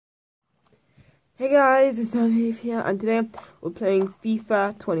Hey guys, it's Dave here, and today we're playing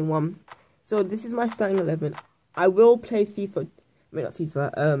FIFA 21. So this is my starting 11. I will play Fortnite.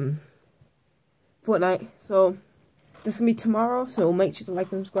 So this will be tomorrow. So make sure to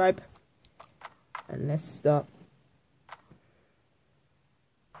like and subscribe, and let's start.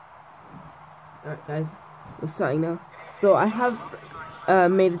 Alright guys, we're starting now. So I have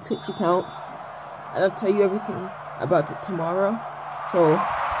made a Twitch account, and I'll tell you everything about it tomorrow. So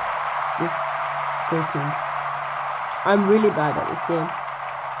just stay tuned. I'm really bad at this game,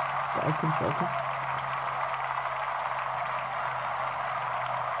 but I can try.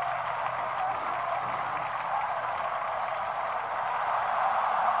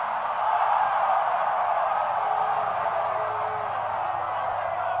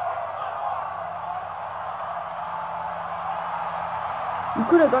 You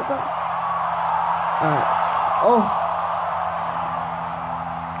could have got that. Oh.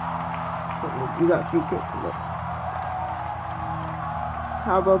 We got a free kick to look.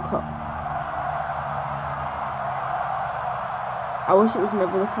 Carabao Cup. I wish it was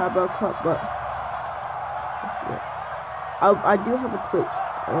never the Carabao Cup, but let's do it. I do have a Twitch,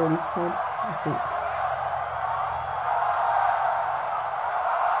 I already said, I think.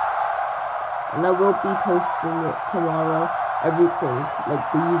 And I will be posting it tomorrow. Everything, like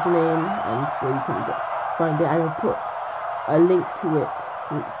the username and where you can find it. I will put a link to it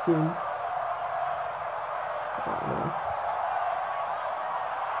soon.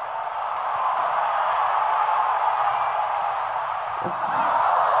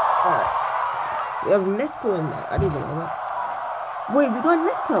 Alright. We have Neto in there. I didn't even know that. Wait, we got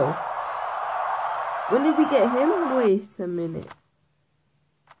Neto. When did we get him? Wait a minute.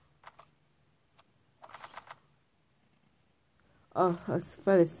 Oh, I was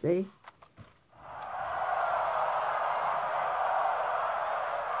about to say.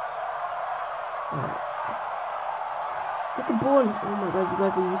 Alright. Get the ball. Oh my god, you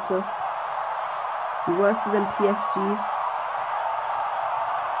guys are useless. You're worse than PSG.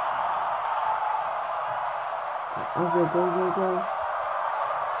 Ozil, go.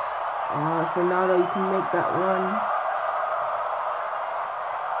 Fernando, you can make that run.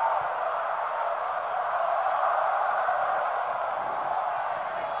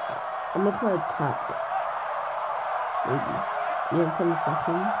 I'm gonna play attack. Maybe. Yeah, I'm playing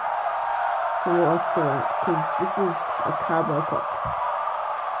second. So what I thought, because this is a Carabao Cup.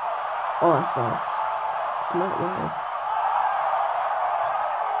 Oh, I fell. It's not well.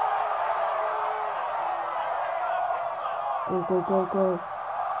 Go.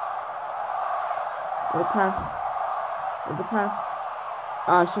 What a pass. With the pass.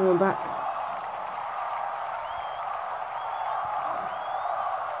 Ah, show him back.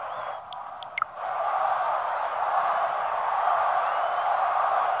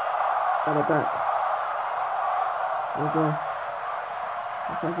 Got it back. There we go.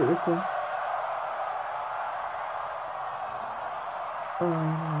 I'll pass it this way. Oh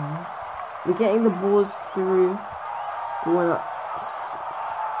no. We're getting the balls through, but we're not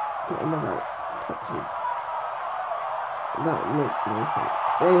getting the right touches. That would make no sense.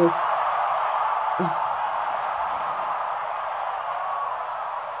 There it is.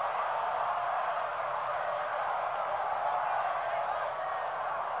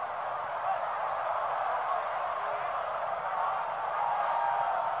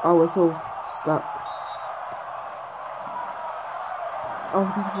 Oh, we're so stuck. Oh,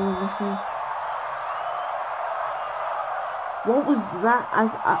 let's go. What was that?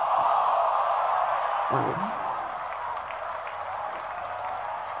 Wow.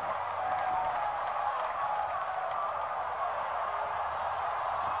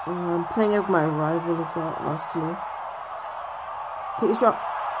 I'm playing as my rival as well, Arsenal. Take a shot.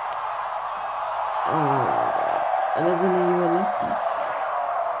 Oh my god. I never knew you were lefty.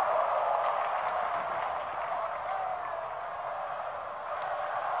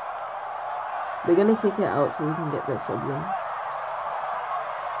 They're gonna kick it out so they can get their subs in.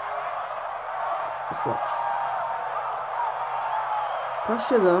 Just watch.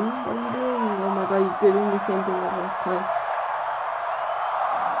 Pressure them. What are you doing? Oh my god, you're doing the same thing as last time.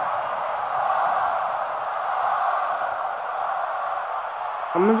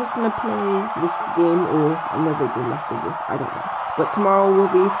 I'm just gonna play this game or another game after this. I don't know. But tomorrow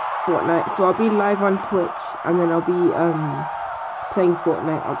will be Fortnite, so I'll be live on Twitch, and then I'll be playing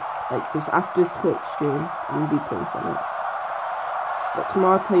Fortnite. Like just after this Twitch stream, I'm gonna be playing Fortnite. But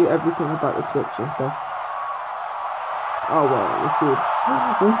tomorrow I'll tell you everything about the Twitch and stuff. Oh well, we're screwed.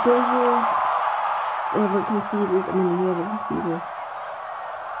 We're still here. We haven't conceded.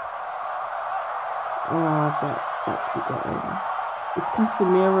 Oh, if that actually got in. It's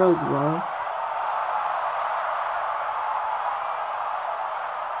Casemiro as well.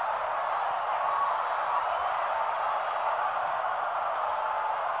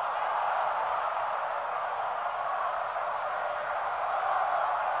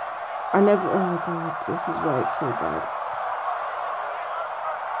 I never. Oh god, this is why it's so bad.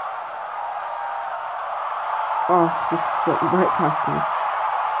 Oh, just went right past me.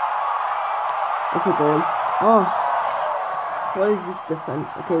 That's a goal. Oh, what is this defense?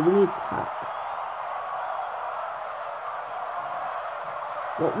 Okay, we need tap.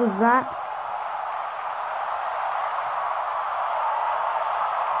 What was that?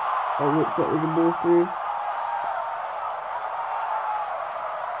 Oh, what was a ball through?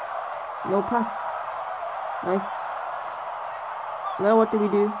 No pass. Nice. Now what do we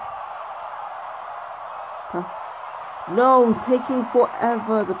do? Pass. No, taking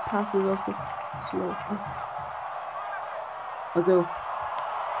forever. The pass is also slow. Also.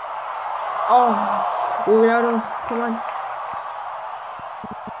 Oh, Ronaldo, come on.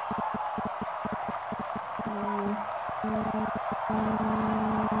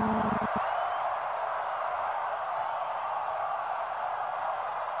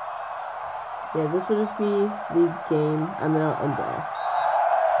 Yeah, this will just be the game, and then I'll end it off.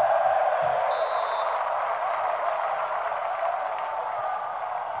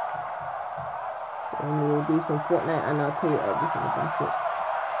 And we'll do some Fortnite, and I'll tell you everything about it.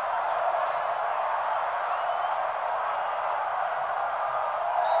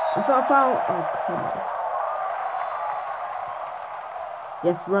 I saw a foul. Oh, come on.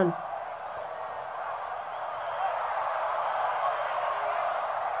 Yes, run.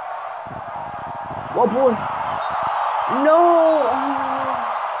 What ball? No!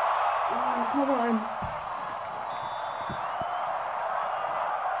 Oh, come on.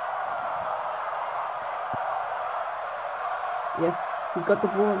 Yes, he's got the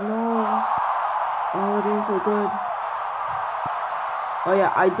ball. No. Oh, we're doing so good. Oh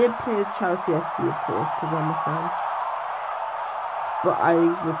yeah, I did play as Chelsea FC, of course, because I'm a fan. But I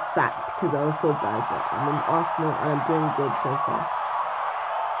was sacked because I was so bad. But I'm in Arsenal and I'm doing good so far.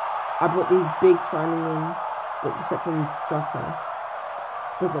 I brought these big signing in, but except from Jota.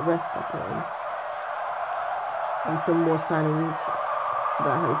 But the rest I put in. And some more signings that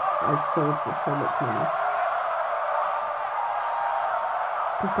I've sold for so much money.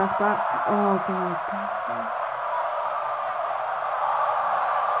 Push pass back. Oh god.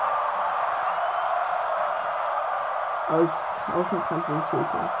 I wasn't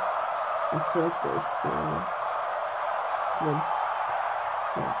concentrating. I swear to score. Come on.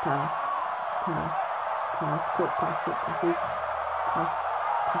 Yeah, pass, quick passes, pass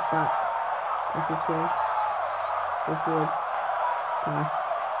back, pass this way, go forwards, pass,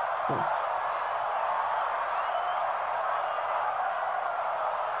 go.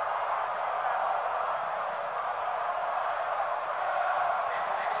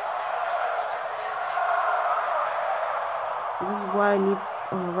 This is why I need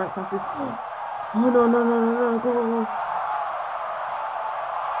right passes. Oh no, go.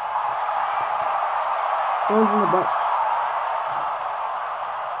 One's in the box.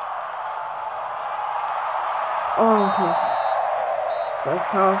 Oh, okay. First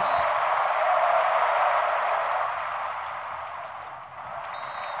half.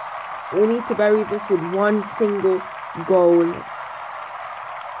 We need to bury this with one single goal. We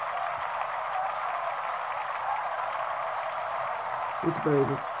need to bury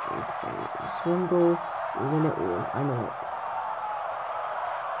this. One goal, we win it all. I know it.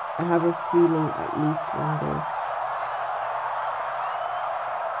 I have a feeling at least one goal.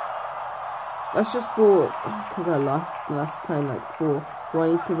 That's just 4, because I lost last time like 4, so I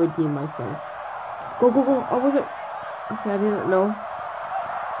need to redeem myself. Go! Oh, was it? Okay, I didn't know.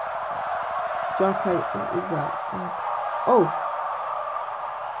 Jota, what is that? Oh!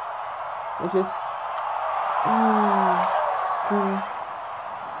 What's this? Oh!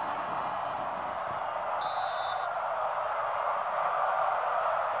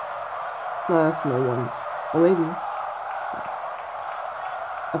 No, that's no one's. Or maybe. I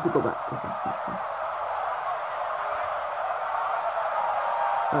have to go back.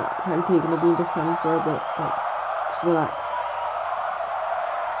 I'm taking a being defend for a bit, so just relax.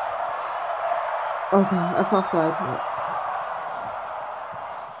 Okay, that's offside. Yeah.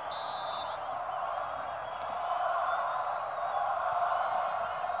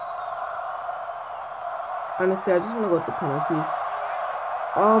 Honestly, I just want to go to penalties.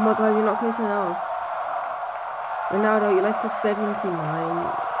 Oh my god, you're not quick enough. Ronaldo, you're like the 79.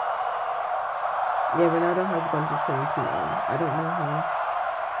 Yeah, Ronaldo has gone to 79. I don't know how.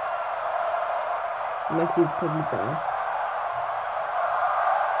 Messi's probably better.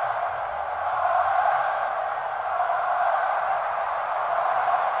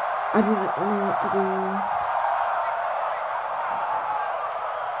 I didn't know what to do.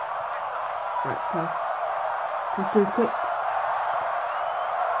 Right, pass. Pass through quick.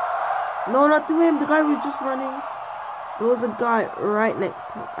 No, not to him. The guy was just running. There was a guy right next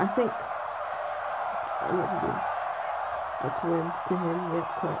to him. I think. I don't know what to do. Not to him. To him. Yep,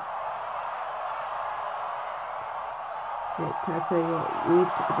 correct. Yeah, Pepe, you need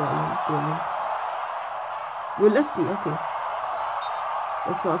to put the ball in. Go in. You're lefty. Okay.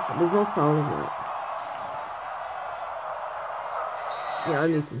 That's off. There's no fouling there. Yeah, I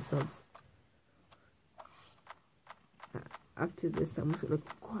need some subs. After this, I'm just gonna go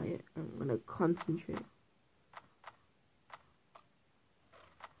quiet. I'm gonna concentrate.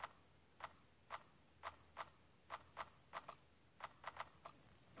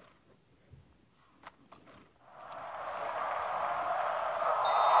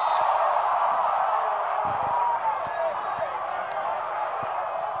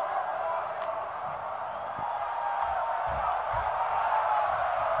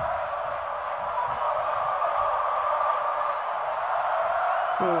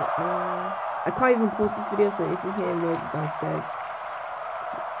 I can't even post this video, so if you hear noise downstairs,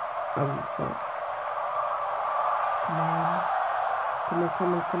 so come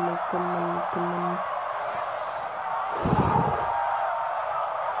on.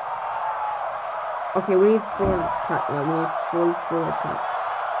 Okay, we need full attack now. We need full attack.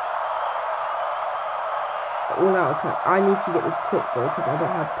 All out attack. I need to get this quick though because I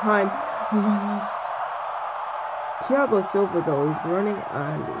don't have time. Oh my god. Thiago Silva though is running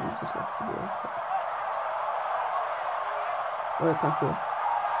and he just lost the ball. What a tackle.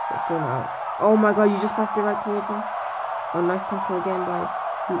 But still not out. Oh my god, you just passed it right towards him. Oh, nice tackle again by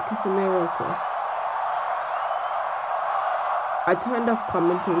Casemiro, of course. I turned off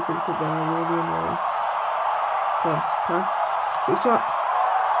commentators because they are really annoying. Come on, pass. Good shot.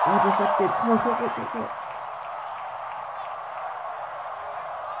 Oh, deflected. Come on, quick.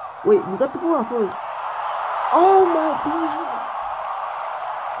 Wait, we got the ball, I thought it was... Oh my god!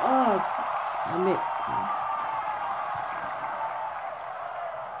 Oh, damn it.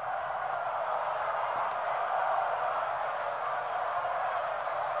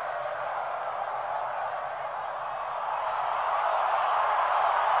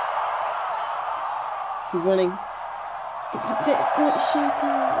 He's running. Shut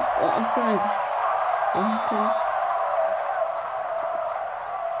up. Offside. What happened?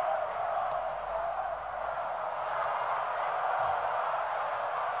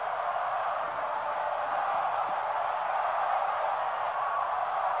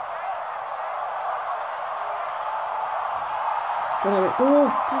 Oh,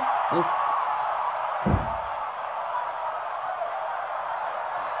 pass. Nice.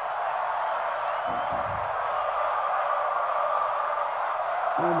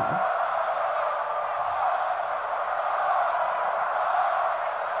 Oh my.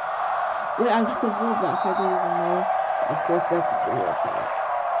 Wait, I got the ball back. I don't even know. Of course, I have to do it.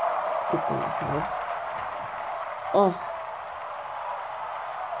 Good thing I found. Oh.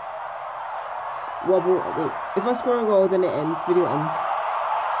 Wobble. Wait. If I score a goal, then it ends. Video ends.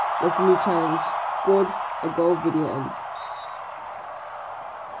 That's a new challenge. Scored a goal, video ends.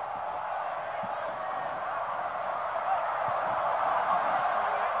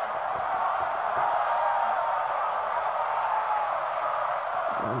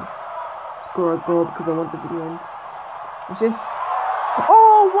 Score a goal because I want the video end. It's just...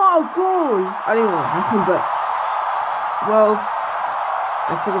 Oh, wow, goal! I don't know what happened, but... Well,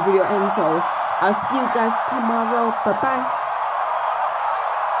 I said the video end, so I'll see you guys tomorrow. Bye-bye.